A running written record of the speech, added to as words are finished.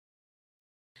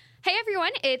Hey everyone,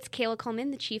 it's Kayla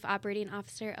Coleman, the Chief Operating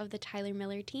Officer of the Tyler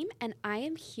Miller team, and I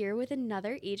am here with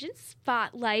another Agent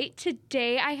Spotlight.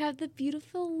 Today I have the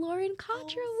beautiful Lauren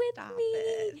Cottrill with me.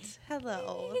 It.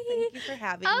 Hello. Thank you for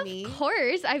having me. Of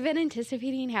course. I've been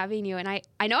anticipating having you, and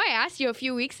I know I asked you a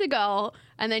few weeks ago,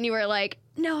 and then you were like,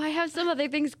 no, I have some other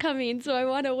things coming, so I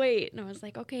want to wait. And I was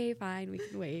like, okay, fine, we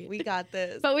can wait. We got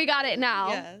this. But we got it now.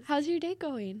 Yes. How's your day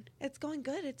going? It's going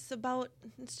good. It's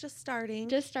just starting.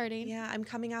 Just starting. Yeah, I'm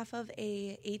coming off of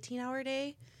a 18-hour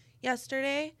day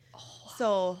yesterday. Oh.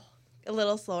 So a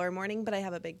little slower morning, but I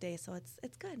have a big day, so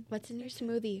it's good. What's in your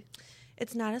smoothie?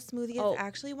 It's not a smoothie. It's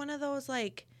actually one of those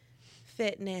like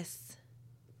fitness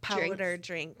powder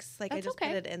drinks. Like That's I just okay.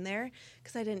 put it in there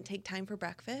because I didn't take time for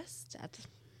breakfast.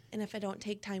 And if I don't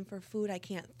take time for food, I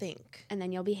can't think. And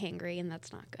then you'll be hangry, and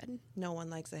that's not good. No one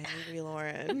likes a hangry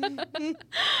Lauren.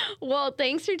 Well,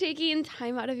 thanks for taking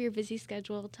time out of your busy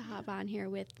schedule to hop on here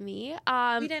with me.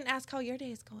 We didn't ask how your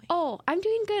day is going. Oh, I'm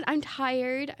doing good. I'm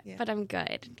tired, but I'm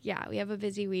good. Yeah, we have a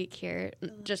busy week here,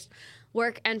 just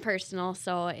work and personal,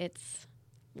 so it's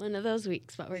one of those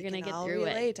weeks, but we're going to get through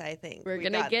it. I think. We're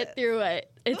going to get through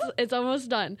it. It's almost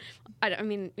done. I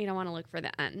mean, we don't want to look for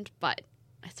the end, but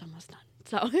it's almost done.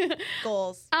 So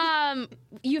goals.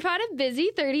 You've had a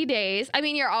busy 30 days. I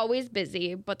mean, you're always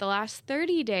busy, but the last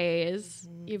 30 days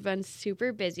you've been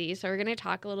super busy. So we're going to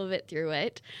talk a little bit through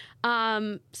it.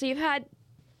 So you've had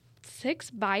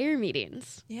 6 buyer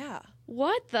meetings. Yeah.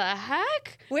 What the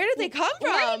heck? Where did they come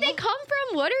from? Where did they come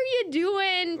from? What are you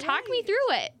doing? Talk me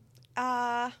through it.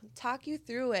 Talk you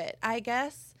through it. I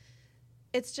guess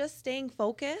it's just staying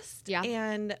focused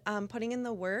and putting in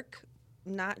the work.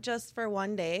 Not just for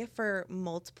one day, for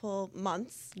multiple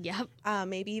months. Yep.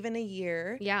 Maybe even a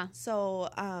year. Yeah. So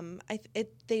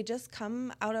they just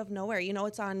come out of nowhere. You know,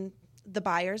 it's on the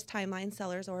buyer's timeline,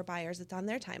 sellers or buyers. It's on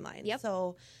their timeline. Yep.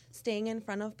 So staying in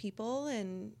front of people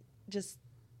and just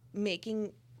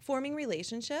forming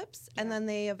relationships. Yeah. And then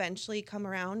they eventually come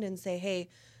around and say, hey,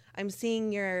 I'm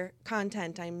seeing your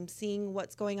content. I'm seeing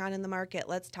what's going on in the market.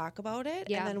 Let's talk about it.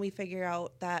 Yeah. And then we figure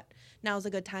out that now's a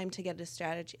good time to get a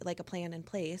strategy, like a plan in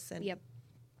place. And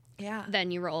yeah. Then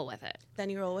you roll with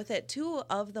it. 2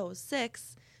 of those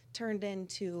 6 turned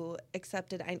into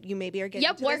accepted. You maybe are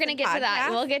getting to we're going to get to that.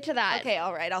 We'll get to that. Okay,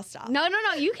 all right, I'll stop. No.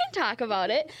 You can talk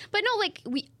about it. But no,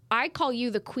 I call you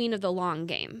the queen of the long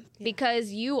game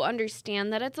because you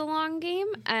understand that it's a long game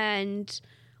and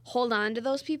hold on to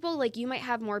those people. Like, you might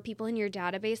have more people in your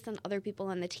database than other people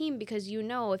on the team because you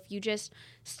know if you just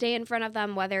stay in front of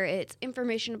them, whether it's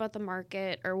information about the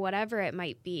market or whatever it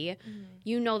might be,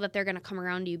 you know that they're going to come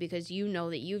around to you because you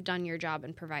know that you've done your job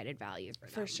and provided value for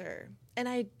them. For sure. And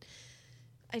I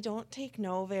don't take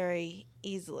no very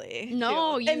easily.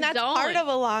 No, you don't. And that's part of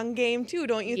a long game too,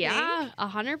 don't you think? Yeah,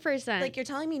 100%. Like, you're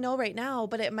telling me no right now,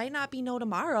 but it might not be no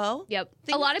tomorrow. Yep.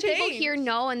 Things a lot of people change. hear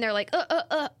no and they're like,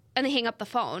 and they hang up the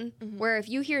phone. Where if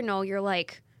you hear no, you're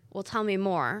like, well, tell me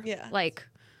more. Yeah. Like,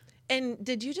 and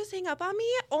did you just hang up on me?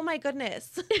 Oh my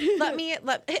goodness.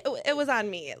 It was on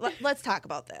me. Let's talk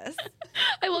about this.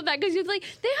 I love that because you're like,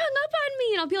 they hung up on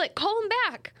me. And I'll be like, call them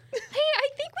back. Hey, I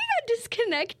think we got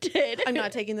disconnected. I'm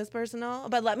not taking this personal,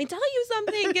 but let me tell you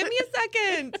something. Give me a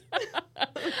second.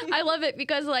 I love it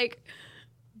because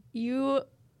we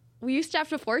used to have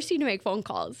to force you to make phone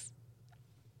calls.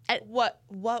 What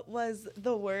was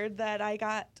the word that I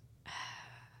got?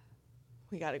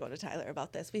 We got to go to Tyler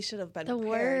about this. We should have been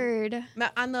prepared.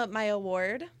 Word. On my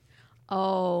award.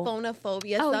 Oh.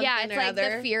 Phonophobia. Oh, yeah. It's like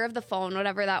the fear of the phone,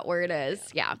 whatever that word is.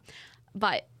 Yeah.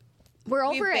 But we're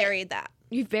over it. We've buried that.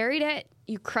 You've buried it.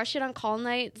 You crush it on call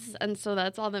nights. And so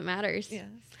that's all that matters. Yes.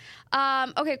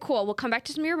 Okay, cool. We'll come back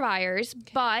to some of your buyers,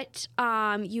 but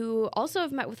you also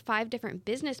have met with 5 different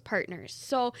business partners.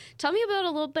 So tell me about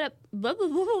a little bit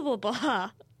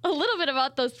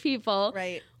about those people.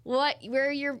 Right.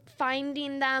 Where you're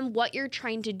finding them, what you're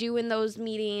trying to do in those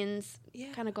meetings.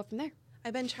 Yeah. Kind of go from there.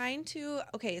 I've been trying to.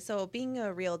 Okay, so being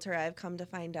a realtor, I've come to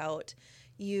find out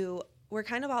we're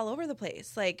kind of all over the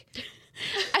place. Like,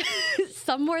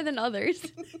 some more than others.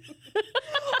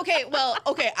 Okay.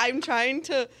 I'm trying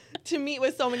to meet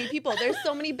with so many people. There's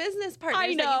so many business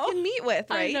partners that you can meet with,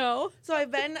 right? I know. So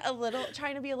I've been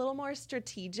trying to be a little more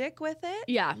strategic with it.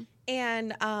 Yeah.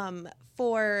 And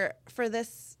for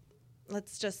this,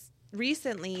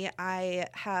 recently I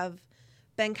have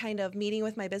been kind of meeting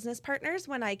with my business partners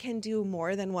when I can do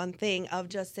more than one thing of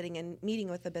just sitting and meeting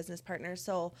with the business partner.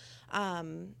 So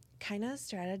kind of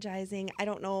strategizing. I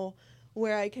don't know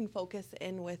where I can focus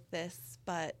in with this,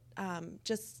 but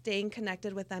just staying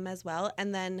connected with them as well,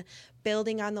 and then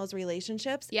building on those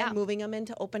relationships and moving them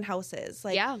into open houses.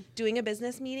 Doing a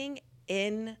business meeting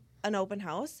in an open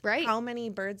house. Right. How many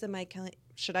birds am I killing?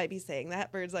 Should I be saying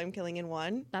that? Birds I'm killing in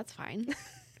one? That's fine.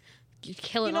 You're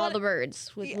killing You know all what? the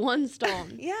birds with Yeah. one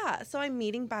stone. Yeah. So I'm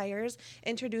meeting buyers,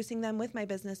 introducing them with my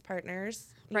business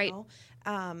partners. Right.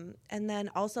 And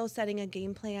then also setting a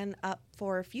game plan up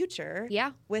for future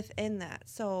Yeah. within that.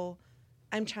 So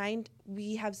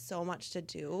we have so much to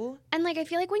do. And like, I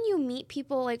feel like when you meet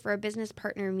people like for a business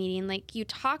partner meeting, like you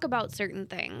talk about certain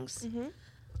things. Mm-hmm.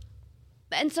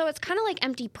 And so it's kind of like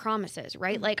empty promises,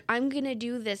 right? Mm-hmm. Like, I'm going to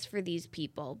do this for these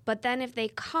people. But then if they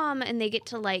come and they get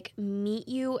to like meet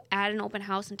you at an open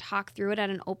house and talk through it at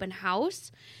an open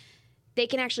house, they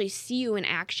can actually see you in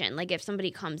action. Like if somebody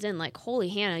comes in like, holy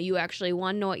Hannah, you actually,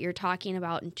 one, know what you're talking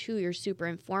about, and two, you're super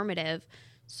informative.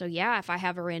 So yeah, if I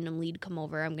have a random lead come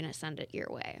over, I'm going to send it your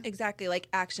way. Exactly. Like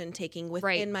action taking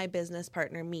within my business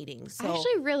partner meetings. So I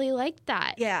actually really like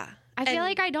that. yeah. I feel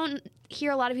like I don't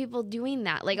hear a lot of people doing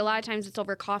that. Like a lot of times it's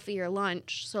over coffee or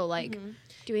lunch. So like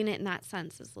doing it in that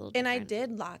sense is a little different. And I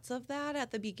did lots of that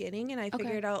at the beginning, and I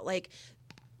figured out like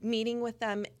meeting with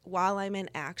them while I'm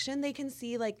in action, they can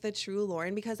see like the true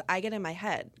Lauren, because I get in my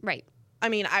head. Right. I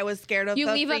mean, I was scared of you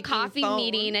the leave a freaking coffee phone.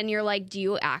 meeting and you're like, do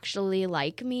you actually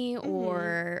like me,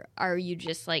 or are you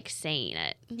just like saying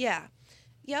it? Yeah.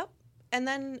 Yep. And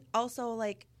then also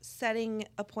like setting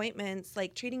appointments,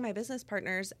 like treating my business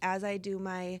partners as I do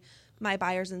my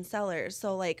buyers and sellers.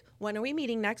 So like, when are we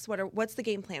meeting next? What's the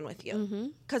game plan with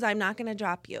you? Because I'm not going to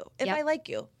drop you if I like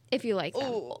you. If you like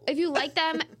them. Ooh. If you like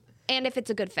them and if it's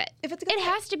a good fit. If it's a good It fit.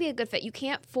 has to be a good fit. You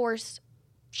can't force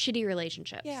shitty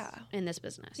relationships Yeah. in this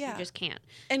business. Yeah. You just can't.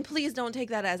 And please don't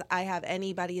take that as I have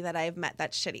anybody that I've met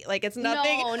that's shitty. Like, it's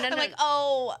nothing. No. I'm like,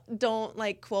 oh, don't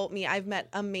like quote me. I've met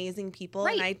amazing people,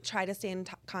 Right. and I try to stay in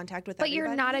contact with But everybody.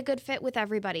 you're not a good fit with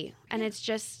everybody. And it's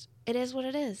just, it is what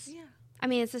it is. Yeah. I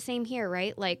mean, it's the same here,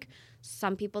 right? Like,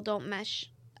 some people don't mesh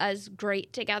as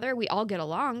great together. We all get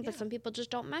along, but some people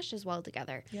just don't mesh as well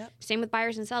together. Yep. Same with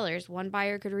buyers and sellers. One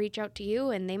buyer could reach out to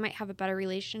you and they might have a better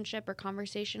relationship or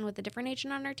conversation with a different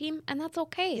agent on our team, and that's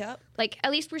okay. Yep. Like, at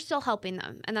least we're still helping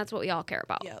them, and that's what we all care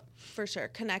about. Yep, for sure.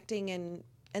 Connecting, and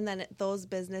then those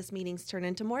business meetings turn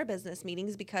into more business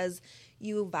meetings because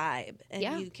you vibe and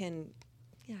you can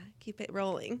keep it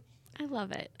rolling. I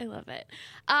love it. I love it.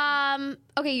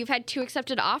 Okay, you've had 2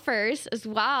 accepted offers as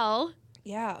well.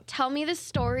 Yeah. Tell me the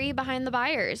story behind the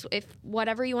buyers. If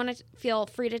whatever you want to feel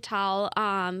free to tell,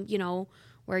 you know,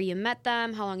 where you met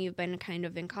them, how long you've been kind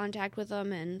of in contact with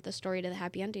them, and the story to the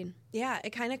happy ending. Yeah,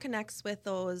 it kind of connects with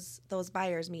those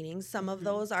buyers meetings. Some of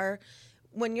those are,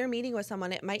 when you're meeting with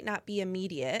someone, it might not be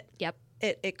immediate. Yep.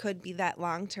 It could be that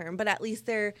long term, but at least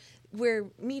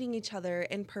we're meeting each other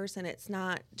in person. It's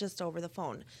not just over the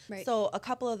phone. Right. So a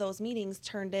couple of those meetings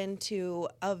turned into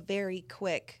a very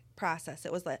quick process.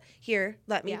 It was like, here,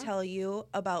 let me tell you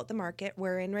about the market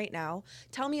we're in right now.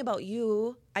 Tell me about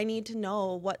you. I need to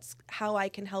know how I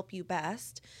can help you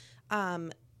best,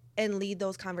 and lead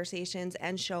those conversations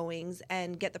and showings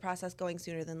and get the process going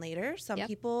sooner than later. Some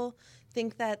people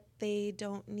think that they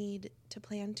don't need to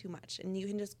plan too much, and you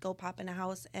can just go pop in a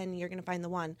house and you're going to find the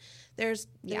one. There's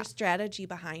strategy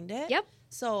behind it. Yep.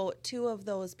 So 2 of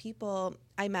those people,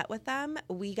 I met with them.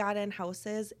 We got in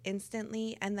houses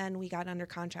instantly, and then we got under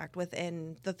contract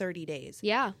within the 30 days.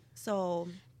 Yeah. So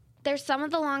There's some of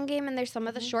the long game and there's some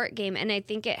of the short game. And I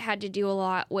think it had to do a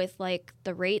lot with like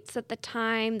the rates at the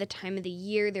time of the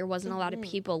year. There wasn't a lot of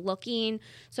people looking.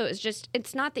 So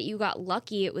it's not that you got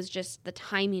lucky. It was just the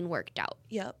timing worked out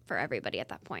for everybody at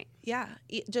that point. Yeah.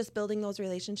 Just building those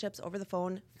relationships over the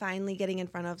phone, finally getting in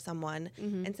front of someone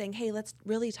and saying, hey, let's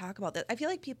really talk about this. I feel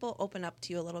like people open up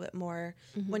to you a little bit more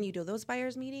when you do those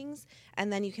buyers meetings,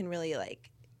 and then you can really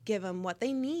like give them what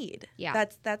they need. Yeah.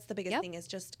 That's the biggest thing, is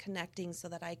just connecting so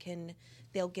that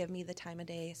they'll give me the time of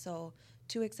day. So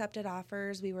 2 accepted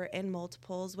offers. We were in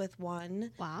multiples with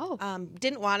one. Wow.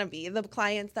 Didn't want to be. The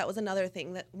clients, that was another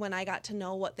thing, that when I got to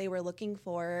know what they were looking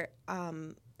for,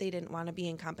 they didn't want to be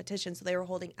in competition, so they were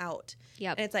holding out.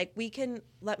 Yep. And it's like,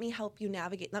 let me help you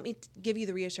navigate. Let me give you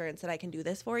the reassurance that I can do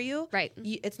this for you. Right.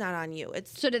 It's not on you.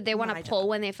 It's So did they want my to pull job.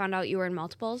 when they found out you were in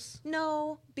multiples?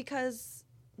 No, because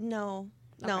no,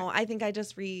 I think I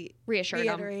just Reassured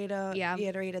them.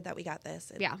 reiterated that we got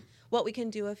this. And Yeah. what we can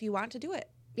do if you want to do it.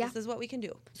 Yeah. This is what we can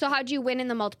do. So how'd you win in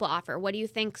the multiple offer? What do you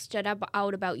think stood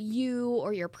out about you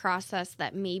or your process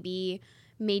that maybe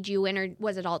made you win, or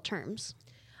was it all terms?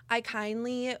 I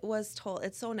kindly was told,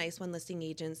 it's so nice when listing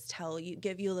agents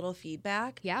give you a little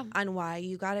feedback on why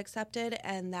you got accepted.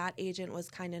 And that agent was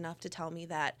kind enough to tell me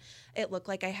that it looked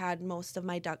like I had most of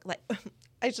my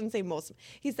I shouldn't say most.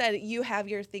 He said, you have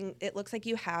your thing. It looks like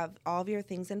you have all of your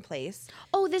things in place.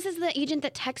 Oh, this is the agent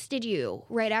that texted you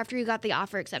right after you got the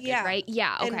offer accepted, right?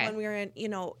 Yeah. Okay. And when we were in,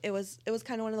 it was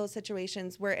kind of one of those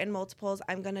situations where in multiples,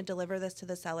 I'm going to deliver this to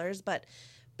the sellers, but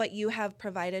you have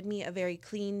provided me a very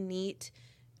clean, neat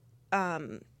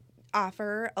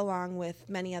offer along with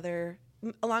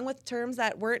terms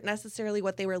that weren't necessarily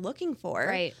what they were looking for.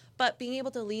 Right. But being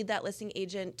able to lead that listing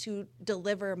agent to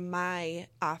deliver my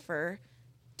offer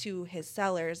to his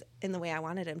sellers in the way I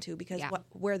wanted him to, because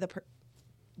we're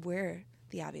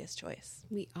the obvious choice.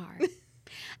 We are.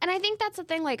 And I think that's the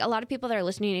thing, like a lot of people that are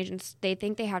listing agents, they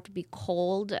think they have to be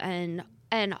cold and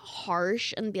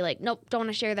harsh and be like, nope, don't want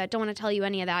to share that, don't want to tell you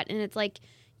any of that. And it's like,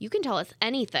 you can tell us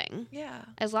anything. Yeah.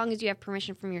 As long as you have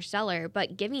permission from your seller,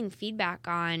 but giving feedback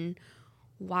on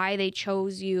why they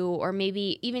chose you, or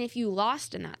maybe even if you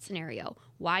lost in that scenario,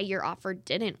 why your offer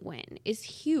didn't win is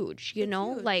huge, you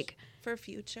know? Huge. Like for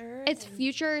future. It's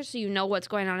future, so you know what's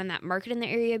going on in that market in the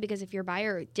area, because if your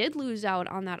buyer did lose out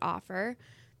on that offer,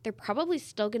 they're probably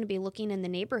still going to be looking in the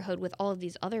neighborhood with all of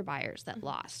these other buyers that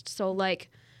lost. So like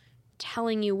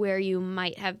telling you where you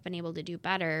might have been able to do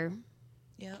better.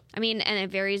 Yep. I mean, and it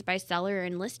varies by seller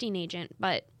and listing agent,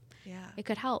 but it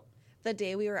could help. The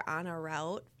day we were on a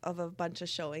route of a bunch of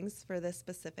showings for this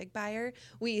specific buyer,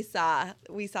 we saw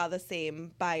the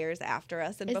same buyers after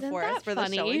us and before us for the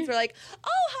showings. We're like,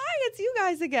 oh, hi, it's you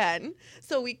guys again.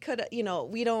 So we could,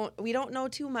 we don't know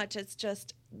too much. It's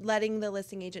just letting the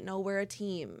listing agent know we're a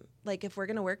team. Like if we're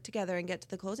going to work together and get to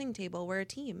the closing table, we're a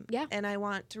team. Yeah. And I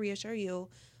want to reassure you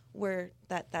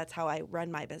that's how I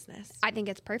run my business. I think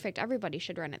it's perfect. Everybody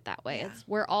should run it that way. Yeah.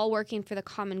 We're all working for the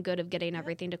common good of getting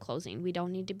everything to closing. We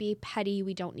don't need to be petty.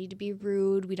 We don't need to be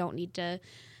rude. We don't need to.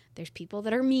 There's people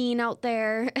that are mean out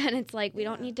there, and it's like we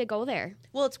don't need to go there.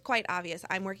 Well, it's quite obvious.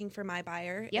 I'm working for my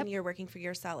buyer, and you're working for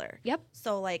your seller. Yep.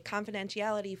 So like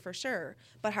confidentiality for sure,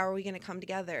 but how are we going to come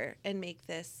together and make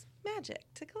this magic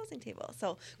to closing table?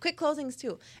 So quick closings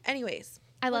too. Anyways.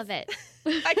 I love it.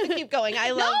 I can keep going.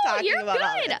 I love talking about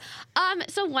all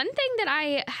this. So one thing that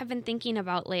I have been thinking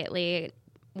about lately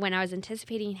when I was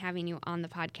anticipating having you on the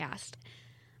podcast,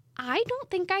 I don't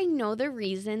think I know the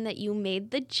reason that you made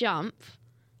the jump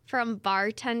from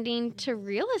bartending to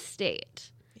real estate.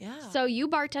 Yeah. So you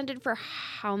bartended for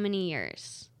how many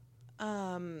years?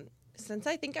 Since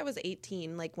I think I was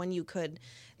 18, like when you could,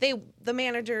 the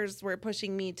managers were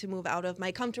pushing me to move out of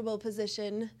my comfortable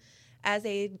position as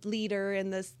a leader in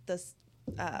this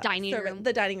dining room.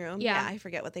 The dining room. Yeah, I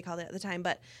forget what they called it at the time,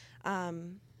 but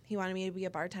he wanted me to be a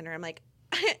bartender. I'm like,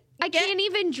 I can't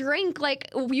even drink.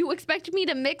 Like, you expect me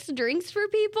to mix drinks for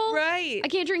people? Right. I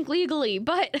can't drink legally,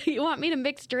 but you want me to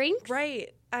mix drinks?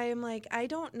 Right. I'm like, I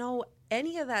don't know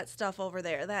any of that stuff over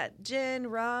there. That gin,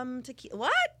 rum, tequila.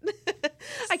 What?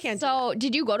 I can't do that.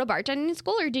 Did you go to bartending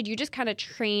school, or did you just kind of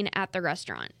train at the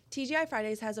restaurant? TGI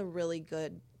Fridays has a really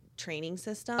good training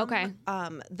system. Okay.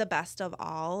 The best of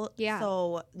all. Yeah.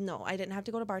 So no, I didn't have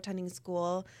to go to bartending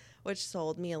school, which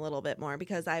sold me a little bit more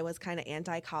because I was kind of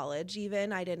anti-college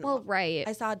even. I didn't. Well, right.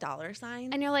 I saw a dollar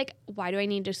sign. And you're like, why do I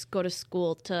need to go to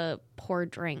school to pour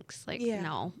drinks? Like,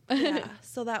 no. Yeah.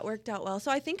 So that worked out well.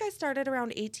 So I think I started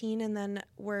around 18 and then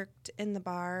worked in the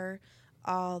bar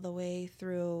all the way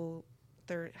through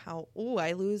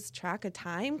I lose track of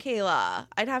time, Kayla.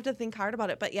 I'd have to think hard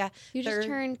about it. But yeah. You just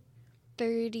turned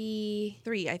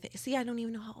 33, I think. See, I don't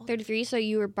even know how old. 33, so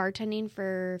you were bartending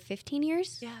for 15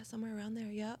 years? Yeah, somewhere around there,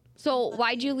 yep. So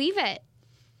why'd you leave it?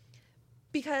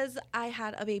 Because I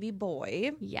had a baby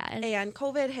boy. Yes. And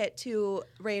COVID hit too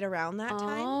right around that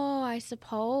time. Oh, I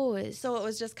suppose. So it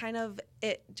was just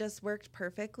it just worked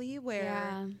perfectly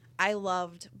where I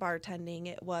loved bartending.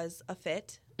 It was a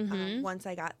fit. Once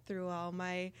I got through all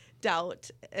my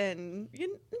doubt and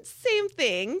same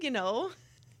thing, You know,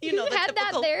 you had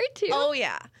that there too. Oh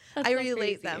yeah, That's I so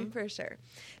relate crazy. them for sure.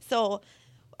 So,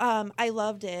 I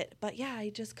loved it, but yeah,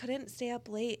 I just couldn't stay up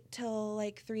late till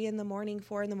like 3 in the morning,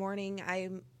 4 in the morning.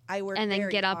 I worked and then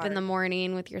very get up hard. in the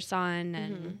morning with your son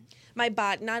and my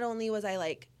body. Not only was I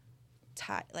like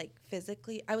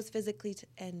physically, I was physically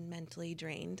and mentally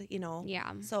drained.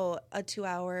 Yeah. So a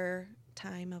 2-hour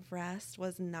time of rest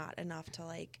was not enough to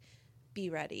like be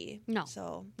ready. No.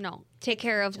 So no, take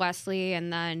care of Wesley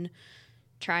and then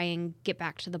try and get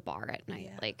back to the bar at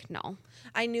night. Yeah. Like, no.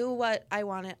 I knew what I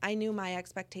wanted. I knew my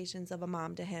expectations of a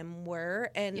mom to him were,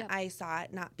 and I saw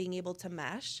it not being able to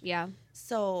mesh. Yeah.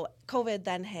 So COVID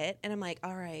then hit, and I'm like,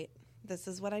 all right, this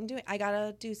is what I'm doing. I got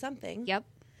to do something. Yep.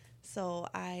 So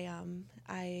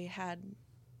I had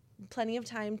plenty of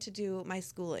time to do my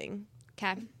schooling.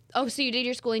 Okay. Oh, so you did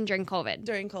your schooling during COVID?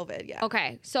 During COVID, yeah.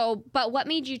 Okay. So, but what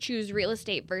made you choose real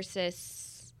estate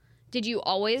versus, did you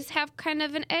always have kind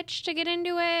of an itch to get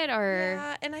into it, or?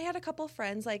 Yeah, and I had a couple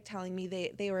friends like telling me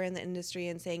they were in the industry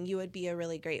and saying you would be a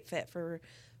really great fit for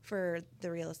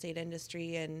the real estate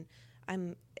industry, and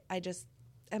I'm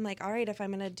like, all right, if I'm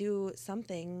going to do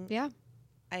something. Yeah.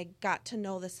 I got to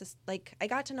know I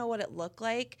got to know what it looked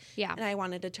like. Yeah. And I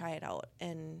wanted to try it out,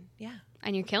 and yeah.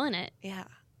 And you're killing it. Yeah.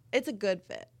 It's a good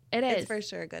fit. It is. It's for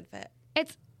sure a good fit.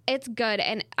 It's good,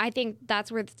 and I think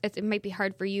that's where it might be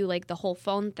hard for you. Like, the whole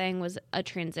phone thing was a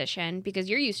transition because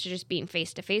you're used to just being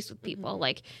face-to-face with people. Mm-hmm.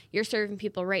 Like, you're serving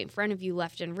people right in front of you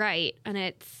left and right, and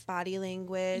it's... body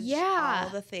language, yeah, all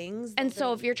the things. And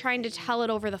so if you're trying to tell it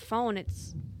over the phone,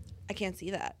 it's... I can't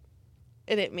see that.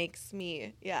 And it makes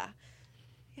me, yeah.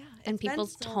 Yeah. And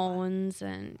people's tones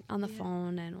and on the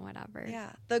phone and whatever.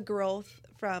 Yeah. The growth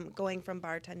from going from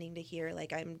bartending to here,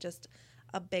 like, I'm just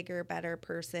a bigger, better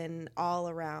person all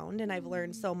around, and I've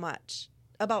learned so much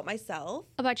about myself.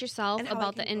 About yourself,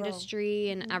 about the grow.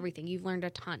 industry, and everything. You've learned a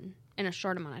ton in a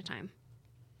short amount of time.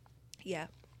 Yeah.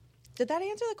 Did that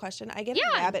answer the question? I get a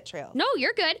rabbit trail. No,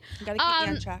 you're good. You gotta keep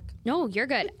me on track. No, you're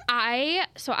good. I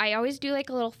always do like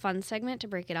a little fun segment to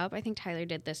break it up. I think Tyler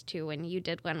did this too when you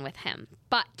did one with him.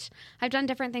 But I've done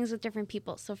different things with different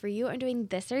people. So for you, I'm doing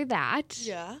this or that.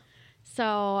 Yeah. So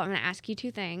I'm going to ask you two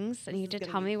things, and you have to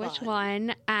tell me which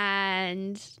one,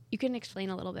 and you can explain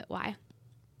a little bit why.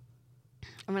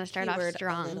 I'm going to start off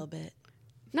strong. A little bit.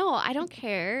 No, I don't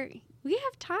care. We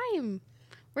have time.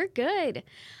 We're good.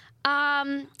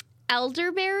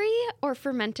 Elderberry or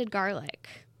fermented garlic?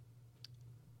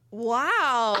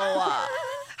 Wow.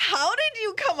 How did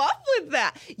you come up with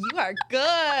that? You are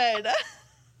good.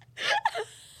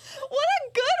 What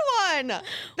a good one.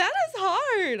 That is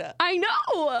hard. I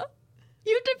know.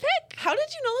 You have to pick. How did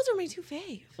you know those were my two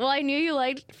fave? Well, I knew you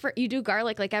liked, you do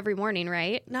garlic like every morning,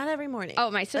 right? Not every morning. Oh,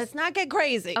 my sister. Let's not get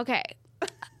crazy. Okay.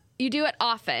 You do it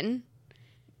often.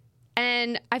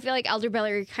 And I feel like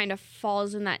elderberry kind of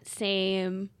falls in that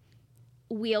same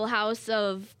wheelhouse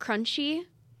of crunchy.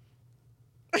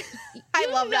 I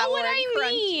love that word. What I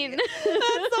mean.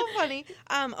 That's so funny.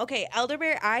 Okay,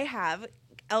 elderberry. I have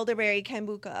elderberry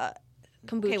kombucha.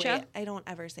 Kombucha? Okay, wait. I don't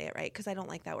ever say it right because I don't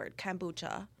like that word.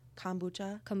 Kombucha.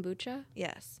 Kombucha?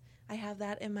 Yes. I have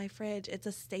that in my fridge. It's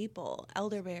a staple.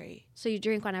 Elderberry. So you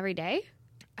drink one every day?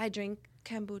 I drink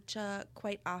kombucha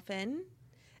quite often.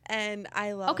 And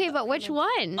I love... Okay, but which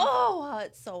one? Oh,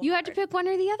 it's so You hard. had to pick one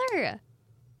or the other.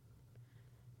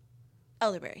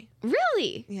 Elderberry.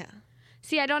 Really? Yeah.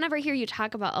 See, I don't ever hear you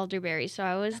talk about elderberry, so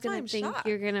I was going to think shocked.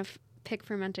 you're going to pick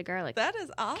fermented garlic. That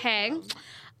is awesome.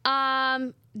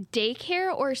 Okay.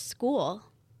 Daycare or school?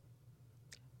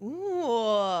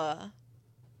 Ooh.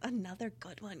 Another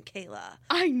good one, Kayla.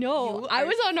 I know. I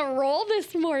was on a roll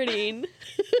this morning.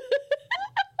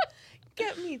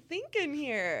 Get me thinking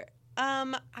here.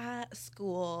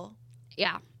 School.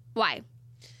 Yeah. Why?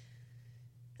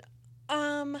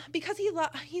 Because he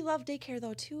loved daycare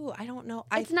though too. I don't know.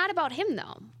 It's not about him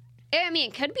though. I mean,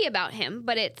 it could be about him,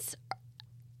 but it's,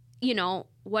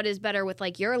 what is better with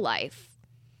like your life,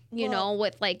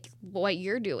 with like what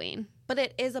you're doing. But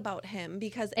it is about him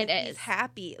because he's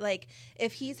happy. Like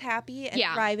if he's happy and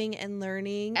thriving and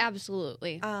learning,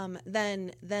 absolutely.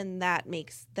 Then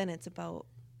it's about.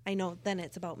 I know. Then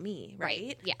it's about me,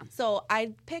 right? Yeah. So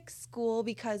I'd pick school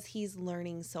because he's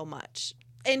learning so much.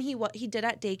 And he did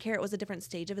at daycare. It was a different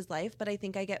stage of his life, but I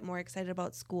think I get more excited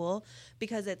about school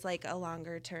because it's like a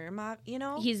longer term,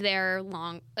 He's there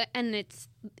long, and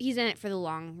he's in it for the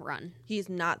long run. He's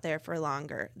not there for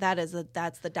longer. That's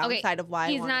the downside of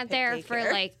why he's not there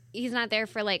he's not there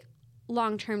for like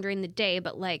long term during the day,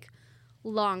 but like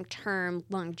long term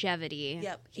longevity.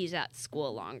 Yep. He's at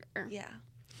school longer. Yeah.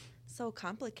 So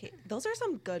complicated. Those are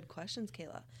some good questions,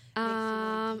 Kayla.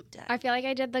 I feel like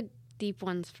I did the deep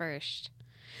ones first.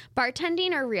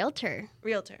 Bartending or realtor?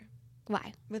 Realtor.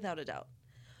 Why? Without a doubt.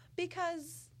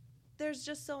 Because there's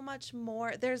just so much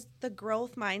more. There's the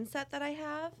growth mindset that I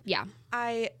have. Yeah.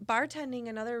 Bartending,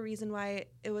 another reason why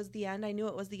it was the end. I knew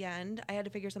it was the end. I had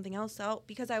to figure something else out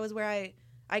because I was where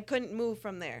I couldn't move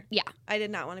from there. Yeah. I did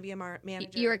not want to be a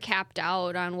manager. You were capped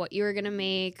out on what you were going to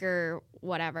make or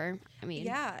whatever. I mean.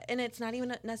 Yeah. And it's not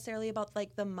even necessarily about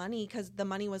like the money because the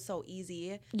money was so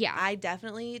easy. Yeah. I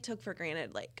definitely took for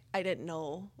granted. Like I didn't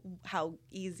know how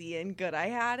easy and good I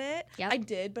had it. Yep. I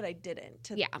did, but I didn't.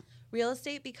 Yeah. Real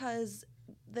estate because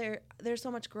there's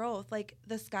so much growth. Like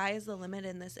the sky is the limit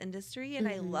in this industry, and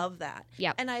I Mm-hmm. love that.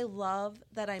 Yep. And I love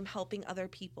that I'm helping other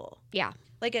people. Yeah.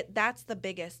 Like that's the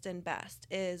biggest and best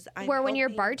is I'm Where when you're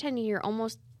helping- bartending, you're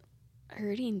almost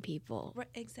hurting people. Right,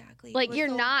 exactly. Like It was you're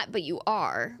so- not, but you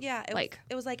are. Yeah, like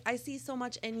it was like I see so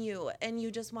much in you, and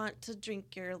you just want to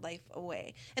drink your life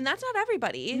away, and that's not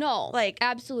everybody. no, like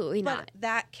absolutely but not.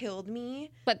 that killed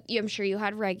me. But I'm sure you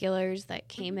had regulars that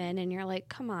came in, and you're like,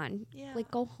 "Come on, Yeah. like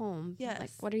go home. Yes.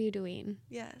 Like what are you doing?"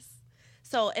 Yes.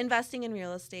 So investing in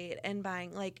real estate and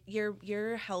buying, like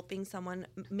you're helping someone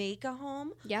make a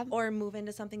home, Yeah. or move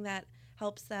into something that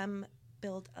helps them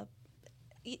build up.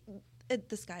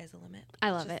 The sky is the limit.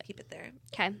 I Let's love just it. Keep it there.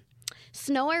 Okay.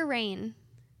 Snow or rain?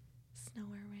 Snow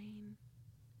or rain?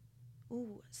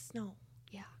 Ooh, snow.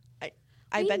 Yeah.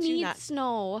 I We bet you need not.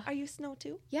 snow. Are you snow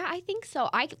too? Yeah, I think so.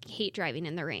 I hate driving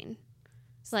in the rain.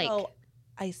 Like- So,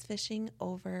 ice fishing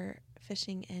over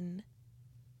fishing in,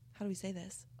 how do we say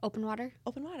this? Open water.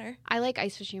 Open water. I like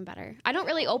ice fishing better. I don't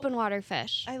really open water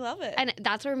fish. I love it. And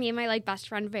that's where me and my like best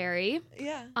friend vary.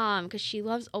 Yeah. Because she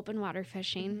loves open water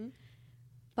fishing. Mhm.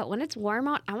 But when it's warm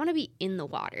out, I want to be in the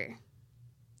water.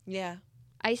 Yeah.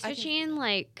 Ice I can see fishing,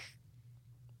 like,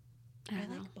 I I don't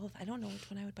know. like both. I don't know which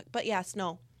one I would pick. But yeah,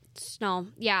 snow. Snow.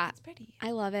 Yeah, It's pretty.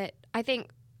 I love it. I think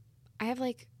I have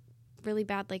like really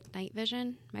bad like night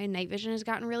vision. My night vision has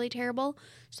gotten really terrible.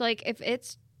 So like if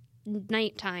it's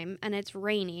nighttime and it's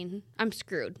raining, I'm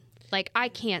screwed. Like I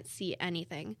can't see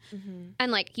anything. Mm-hmm.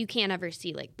 And like you can't ever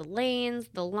see like the lanes,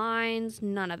 the lines,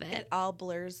 none of It it. all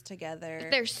blurs together.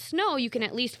 If there's snow, you can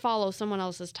at least follow someone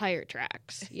else's tire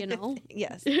tracks, you know?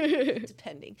 Yes.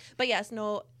 Depending. But yeah,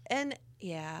 snow and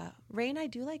yeah, rain. I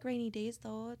do like rainy days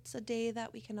though. It's a day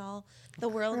that we can all, the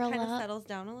world Curl kind of up. settles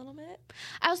down a little bit.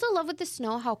 I also love with the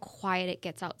snow how quiet it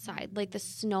gets outside. Like the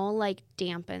snow like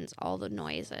dampens all the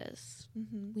noises.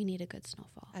 Mm-hmm. We need a good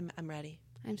snowfall. I'm ready.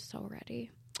 I'm so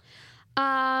ready.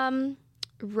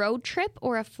 Road trip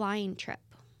or a flying trip?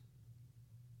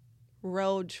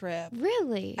 Road trip.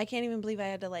 Really? I can't even believe I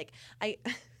had to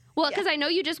Well, because I know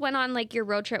you just went on like your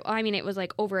road trip. I mean, it was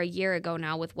like over a year ago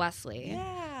now with Wesley.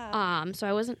 Yeah. So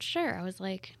I wasn't sure. I was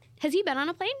like, has he been on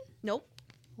a plane? Nope.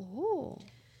 Oh.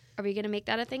 Are we gonna make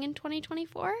that a thing in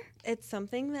 2024? It's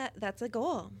something that's a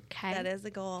goal. Okay. That is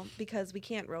a goal because we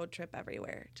can't road trip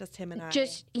everywhere. Just him and I.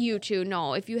 Just you two.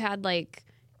 No, if you had like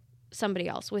somebody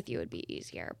else with you, it'd be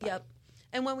easier. But. Yep.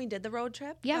 And when we did the road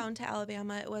trip Yeah. down to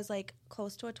Alabama, it was like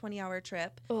close to a 20-hour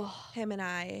trip. Ugh. Him and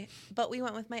I, but we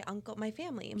went with my uncle, my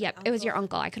family. My Yep, it was your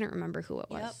uncle. I couldn't remember who it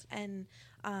was. Yep,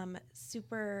 and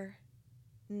super.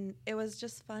 It was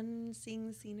just fun seeing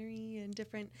the scenery and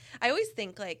different. I always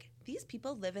think like these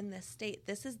people live in this state.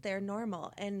 This is their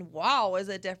normal, and wow, is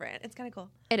it different? It's kind of cool.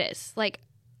 It is. Like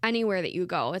anywhere that you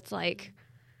go, it's like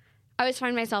I always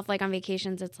find myself like on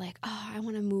vacations, it's like, oh, I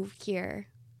want to move here.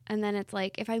 And then it's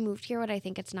like, if I moved here, would I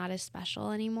think it's not as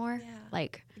special anymore? Yeah.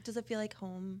 Like, Does it feel like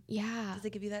home? yeah. Does it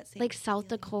give you that same Like South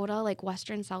feeling? Dakota, like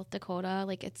Western South Dakota,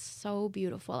 like it's so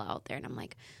beautiful out there. And I'm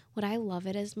like, would I love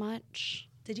it as much?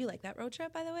 Did you like that road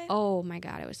trip, by the way? Oh my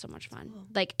God, it was so much fun. Cool.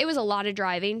 Like it was a lot of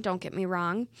driving, don't get me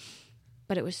wrong,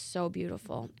 but it was so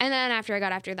beautiful. And then after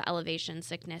the elevation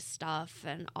sickness stuff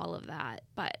and all of that.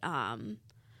 But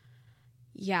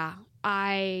yeah,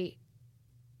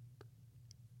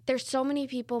 there's so many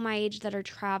people my age that are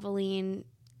traveling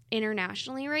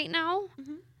internationally right now.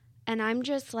 Mhm. And I'm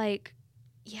just like,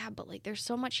 yeah, but like there's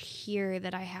so much here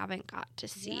that I haven't got to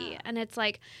see. Yeah. And it's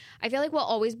like, I feel like we'll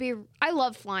always be, I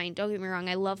love flying, don't get me wrong.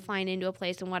 I love flying into a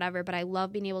place and whatever, but I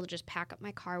love being able to just pack up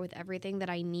my car with everything that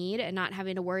I need and not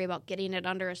having to worry about getting it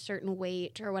under a certain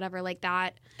weight or whatever like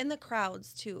that. And the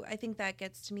crowds too. I think that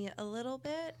gets to me a little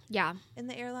bit Yeah. in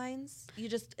the airlines.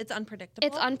 It's unpredictable.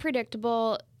 It's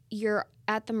unpredictable. You're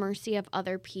at the mercy of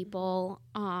other people.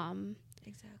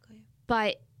 Exactly.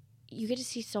 But you get to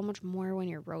see so much more when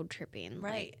you're road tripping.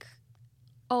 Right. Like,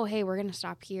 oh, hey, we're going to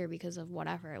stop here because of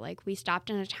whatever. Like, we stopped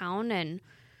in a town and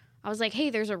I was like, hey,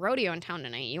 there's a rodeo in town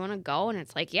tonight. You want to go? And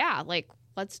it's like, yeah, like,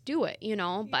 let's do it, you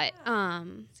know? But,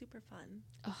 Super fun.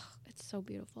 it's so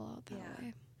beautiful out that Yeah.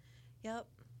 way. Yep.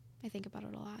 I think about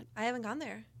it a lot. I haven't gone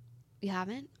there. You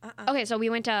haven't? Uh-uh. Okay, so we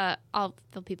went to, I'll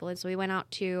fill people in. So we went out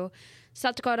to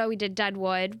South Dakota. We did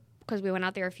Deadwood because we went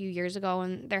out there a few years ago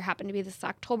and there happened to be this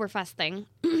Oktoberfest thing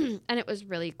and it was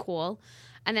really cool.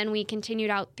 And then we continued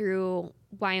out through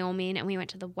Wyoming and we went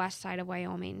to the west side of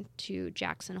Wyoming to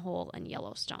Jackson Hole and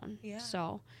Yellowstone. Yeah.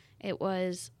 So it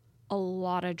was a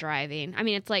lot of driving. I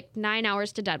mean, it's like 9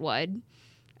 hours to Deadwood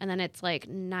and then it's like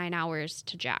 9 hours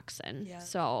to Jackson. Yeah.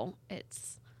 So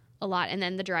it's a lot. And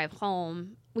then the drive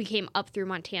home, we came up through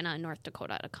Montana and North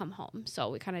Dakota to come home. So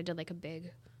we kind of did like a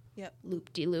big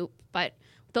loop-de-loop. But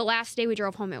the last day we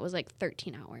drove home, it was like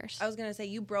 13 hours. I was going to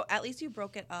say, at least you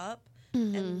broke it up.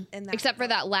 And except for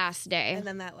that last day. And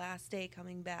then that last day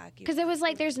coming back. Because it was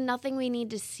like, there's nothing we need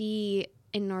to see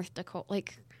in North Dakota.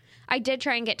 Like, I did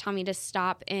try and get Tommy to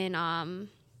stop in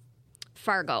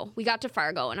Fargo. We got to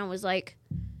Fargo, and I was like,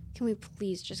 can we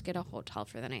please just get a hotel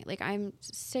for the night? Like, I'm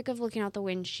sick of looking out the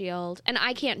windshield. And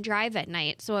I can't drive at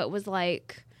night. So it was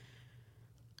like,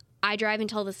 I drive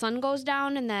until the sun goes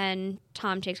down, and then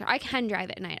Tom takes her. I can drive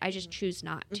at night. I just choose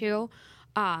not to.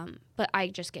 But I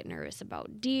just get nervous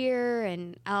about deer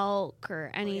and elk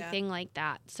or anything like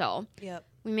that. So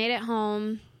we made it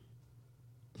home,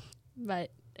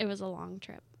 but it was a long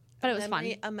trip. But it was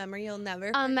fun. A memory you'll never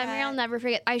forget. A memory I'll never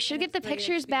forget. I should get the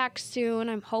pictures back soon.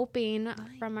 I'm hoping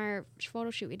from our photo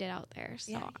shoot we did out there.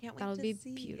 So that'll be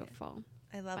beautiful.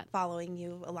 I love following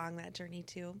you along that journey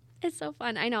too. It's so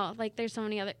fun. I know. Like, there's so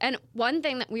many other. And one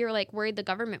thing that we were like worried the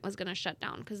government was going to shut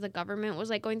down, because the government was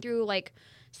like going through like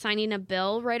signing a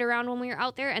bill right around when we were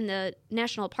out there, and the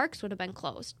national parks would have been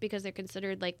closed because they're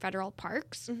considered like federal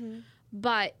parks.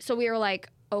 But so we were like,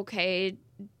 okay,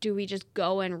 do we just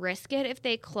go and risk it if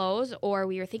they close? Or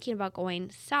we were thinking about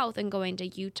going south and going to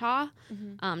Utah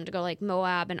to go like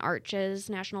Moab and Arches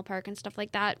National Park and stuff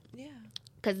like that. Yeah.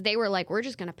 Because they were like, we're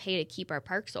just going to pay to keep our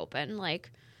parks open. Like,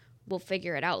 we'll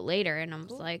figure it out later. And I was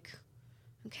like,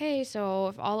 okay, so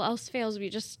if all else fails, we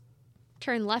just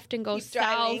turn left and go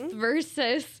south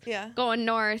versus going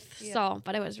north. Yeah. So,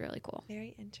 but it was really cool.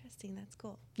 Very interesting. That's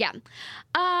cool. Yeah.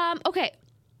 Okay.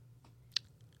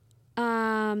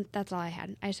 That's all I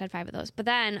had. I just had 5 of those. But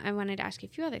then I wanted to ask you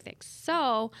a few other things.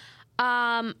 So,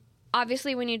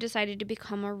 obviously, when you decided to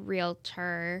become a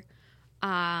realtor,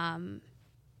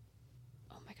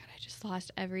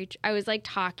 lost I was like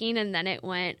talking, and then it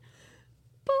went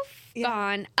poof,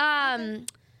 gone.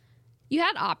 You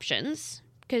had options,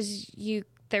 because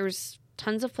there's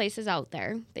tons of places out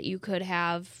there that you could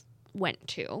have went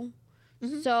to.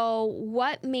 So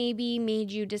what maybe made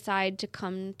you decide to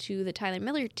come to the Tyler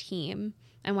Miller team,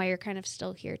 and why you're kind of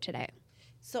still here today?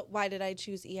 So why did I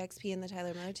choose EXP and the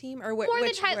Tyler Miller team, or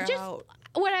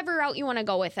whatever route you want to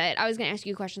go with it? I was going to ask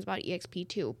you questions about EXP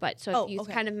too, but so if you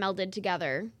kind of melded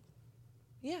together.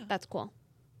 Yeah. That's cool.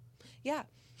 Yeah.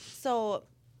 So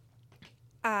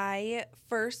I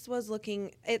first was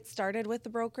looking, it started with the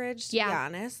brokerage, to be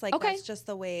honest. Like, that's just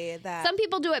the way that... Some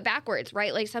people do it backwards,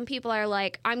 right? Like, some people are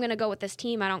like, I'm going to go with this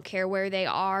team. I don't care where they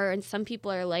are. And some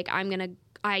people are like, I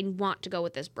want to go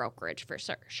with this brokerage for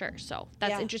sure. So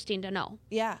that's interesting to know.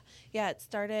 Yeah. Yeah. It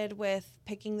started with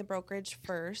picking the brokerage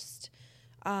first.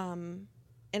 And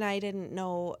I didn't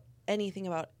know anything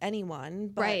about anyone.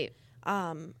 But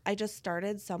I just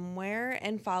started somewhere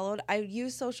and I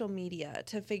used social media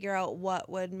to figure out what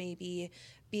would maybe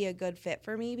be a good fit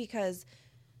for me, because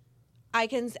I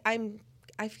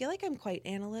feel like I'm quite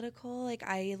analytical. Like,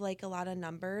 I like a lot of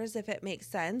numbers, if it makes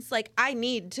sense. Like, I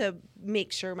need to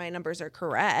make sure my numbers are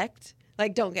correct.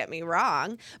 Like, don't get me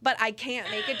wrong, but I can't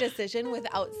make a decision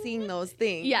without seeing those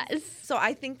things. Yes. So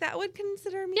I think that would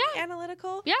consider me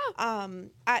analytical. Yeah.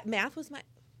 Math was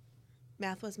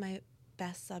my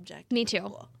best subject. Me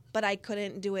too. But I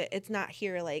couldn't do it. It's not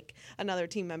here like another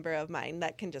team member of mine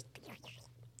that can just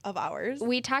of ours.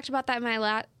 We talked about that in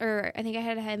I think I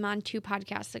had him on 2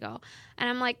 podcasts ago. And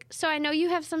I'm like, so I know you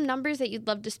have some numbers that you'd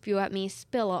love to spew at me.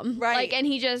 Spill them. Right. Like, and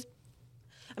he just...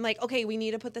 I'm like, okay, we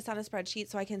need to put this on a spreadsheet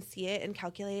so I can see it and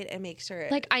calculate and make sure.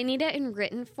 Like, I need it in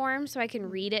written form so I can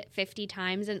read it 50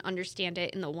 times and understand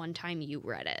it in the one time you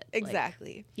read it.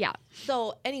 Exactly. Like, yeah.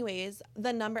 So anyways,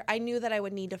 the number, I knew that I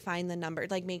would need to find the number,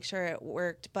 like make sure it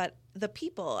worked. But the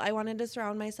people, I wanted to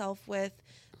surround myself with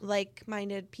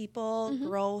like-minded people,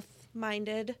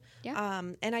 growth-minded. Yeah.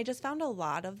 And I just found a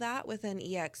lot of that within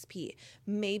EXP.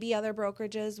 Maybe other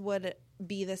brokerages would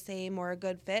be the same or a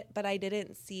good fit, but I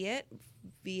didn't see it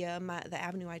via the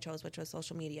avenue I chose, which was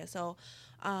social media. So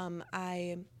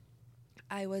I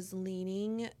was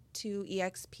leaning to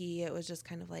EXP. It was just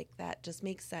kind of like that just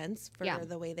makes sense for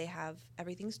the way they have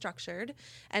everything structured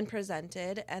and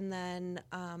presented. And then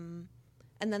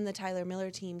the Tyler Miller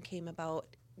team came about.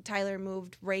 Tyler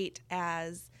moved right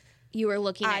as you were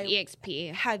looking at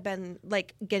EXP. Had been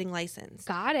like getting licensed.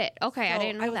 Got it. Okay, so I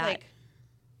didn't know that. Like,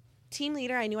 team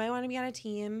leader, I knew I wanted to be on a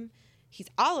team. He's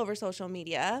all over social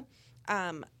media.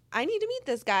 I need to meet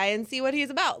this guy and see what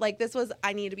he's about. Like,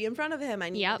 I need to be in front of him. I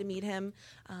needed to meet him.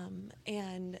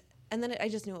 And then I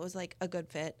just knew it was like a good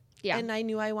fit. Yeah. And I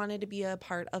knew I wanted to be a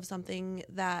part of something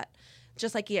that,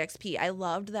 just like EXP, I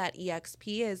loved that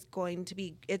EXP is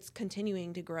it's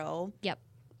continuing to grow. Yep.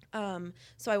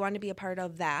 So I wanted to be a part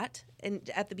of that and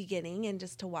at the beginning and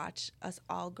just to watch us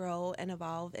all grow and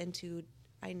evolve into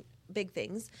big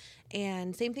things.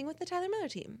 And same thing with the Tyler Miller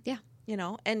team. Yeah. You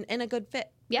know, and a good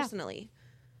fit personally.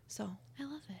 So I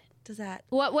love it. Does that?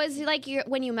 What was like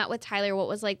when you met with Tyler, what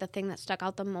was like the thing that stuck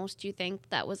out the most, do you think,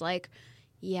 that was like,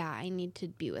 yeah, I need to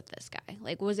be with this guy?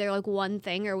 Like, was there like one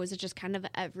thing, or was it just kind of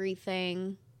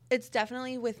everything? It's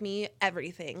definitely with me,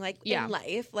 everything, like in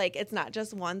life. Like, it's not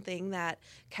just one thing that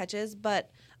catches, but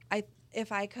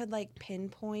if I could like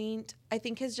pinpoint, I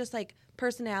think his just like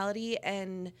personality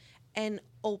and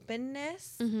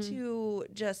openness to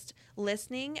just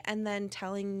listening and then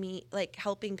telling me, like,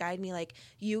 helping guide me, like,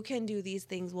 you can do these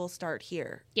things, we'll start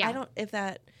here. Yeah.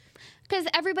 Because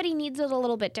everybody needs it a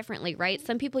little bit differently, right?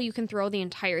 Some people you can throw the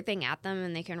entire thing at them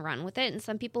and they can run with it. And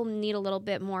some people need a little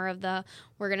bit more of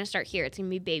we're going to start here. It's going to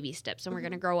be baby steps and we're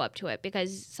going to grow up to it.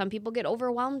 Because some people get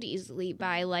overwhelmed easily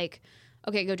by like,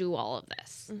 okay, go do all of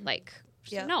this. Like,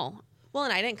 no. Well,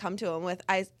 and I didn't come to him with,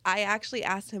 I actually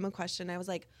asked him a question. I was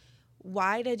like,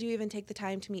 why did you even take the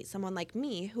time to meet someone like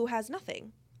me who has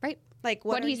nothing? Right. Like,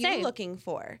 what are you looking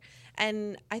for?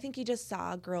 And I think he just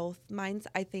saw growth minds.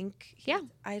 I think,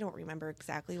 I don't remember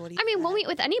exactly what he said. We'll meet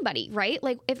with anybody, right?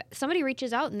 Like, if somebody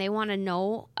reaches out and they want to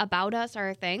know about us or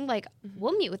a thing, like,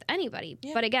 we'll meet with anybody.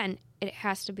 Yeah. But again, it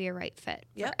has to be a right fit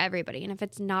for everybody. And if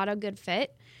it's not a good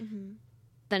fit,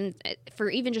 then for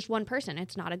even just one person,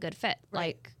 it's not a good fit.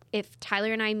 Right. Like, if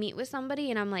Tyler and I meet with somebody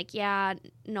and I'm like, yeah,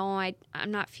 no,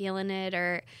 I'm not feeling it,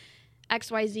 or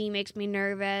XYZ makes me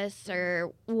nervous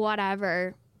or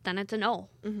whatever, then it's a no.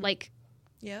 Like,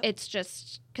 it's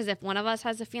just, because if one of us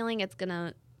has a feeling, it's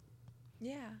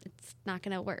not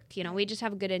going to work. You know, we just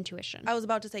have a good intuition. I was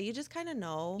about to say, you just kind of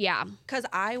know. Yeah. Because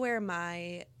I wear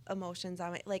my emotions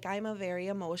on like, I'm a very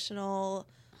emotional,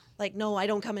 like, no, I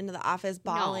don't come into the office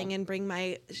bawling and bring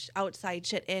my outside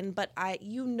shit in, but how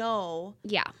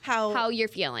you're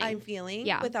feeling. I'm feeling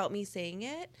without me saying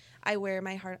it. I wear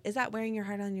my heart. Is that wearing your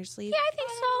heart on your sleeve? Yeah, I think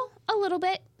so. A little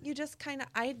bit. You just kind of,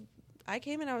 I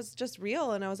came and I was just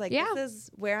real, and I was like, this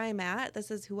is where I'm at. This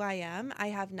is who I am. I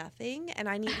have nothing, and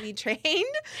I need to be trained.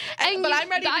 But I'm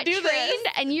ready to do this.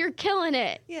 And you're killing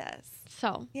it. Yes.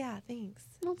 So. Yeah, thanks.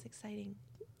 It's exciting.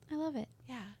 I love it.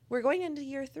 Yeah. We're going into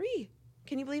year 3.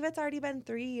 Can you believe it's already been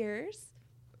 3 years?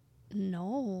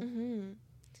 No.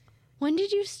 When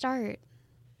did you start?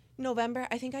 November.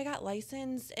 I think I got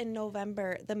licensed in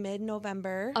November, the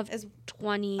mid-November. Of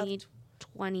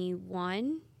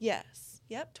 2021? Yes.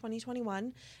 Yep,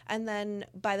 2021. And then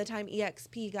by the time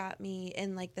EXP got me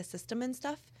in, like, the system and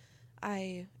stuff,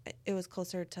 it was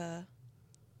closer to,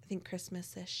 I think,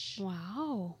 Christmas-ish.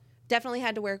 Wow. Definitely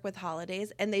had to work with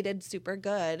holidays, and they did super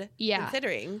good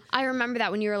considering. I remember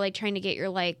that when you were, like, trying to get your,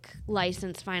 like,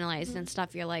 license finalized and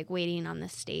stuff, you're, like, waiting on the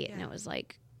state, and it was,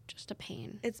 like, just a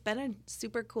pain. It's been a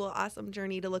super cool, awesome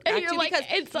journey to look back to, like,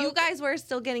 because you guys were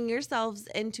still getting yourselves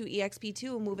into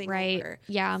EXP2 and moving over.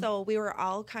 Yeah. So we were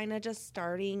all kind of just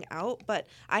starting out, but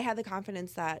I had the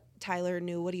confidence that Tyler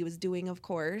knew what he was doing, of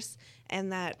course,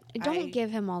 and that Don't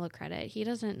give him all the credit. He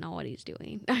doesn't know what he's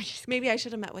doing. Maybe I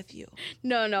should have met with you.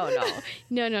 No. No.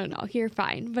 You're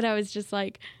fine. But I was just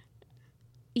like,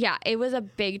 yeah, it was a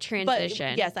big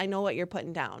transition. But yes, I know what you're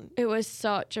putting down. It was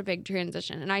such a big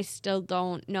transition, and I still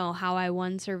don't know how I,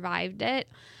 one, survived it,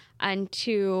 and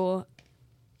two...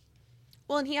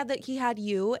 Well, and he had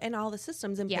you and all the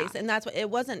systems in place, and that's what... It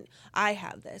wasn't, I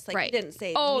have this. Like, he didn't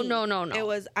say me. No. It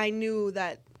was, I knew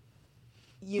that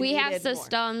we have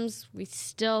systems. More. We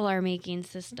still are making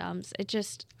systems. It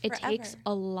takes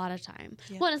a lot of time.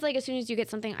 Yeah. Well, and it's like as soon as you get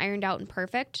something ironed out and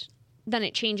perfect... then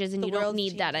it changes and you don't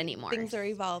need that anymore. Things are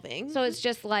evolving. So it's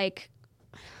just like...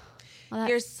 Well,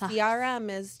 your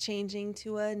CRM is changing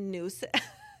to a new...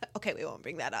 Okay, we won't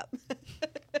bring that up.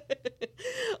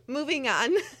 Moving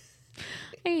on.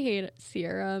 I hate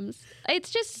CRMs.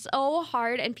 It's just so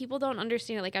hard and people don't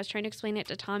understand it. Like I was trying to explain it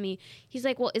to Tommy. He's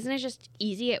like, well, isn't it just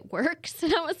easy? It works.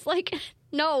 And I was like...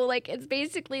 No, like it's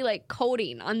basically like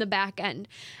coding on the back end.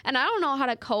 And I don't know how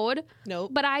to code.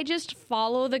 Nope. But I just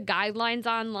follow the guidelines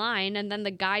online and then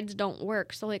the guides don't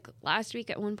work. So like last week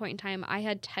at one point in time, I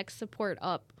had tech support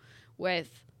up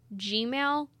with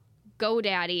Gmail,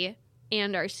 GoDaddy,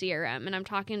 and our CRM. And I'm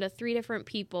talking to 3 different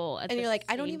people at the same time. And you're like,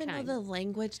 I don't even know the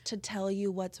language to tell you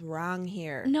what's wrong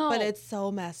here. No. But it's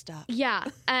so messed up. Yeah.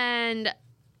 And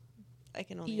I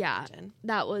can only imagine.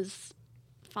 That was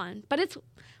fun. But it's...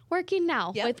 working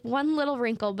now with one little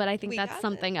wrinkle, but I think that's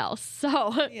something else.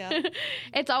 So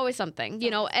it's always something.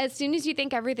 You know, as soon as you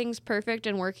think everything's perfect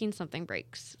and working, something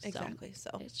breaks. Exactly. So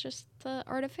it's just the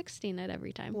art of fixing it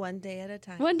every time. One day at a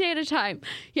time. One day at a time.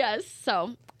 Yes.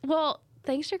 So, well,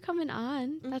 thanks for coming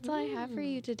on. That's all I have for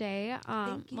you today.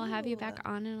 Thank We'll have you you. back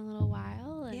on in a little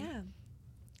while. And Yeah.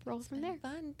 roll from there.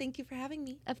 Fun. Thank you for having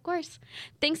me. Of course.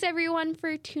 Thanks everyone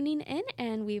for tuning in,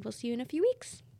 and we will see you in a few weeks.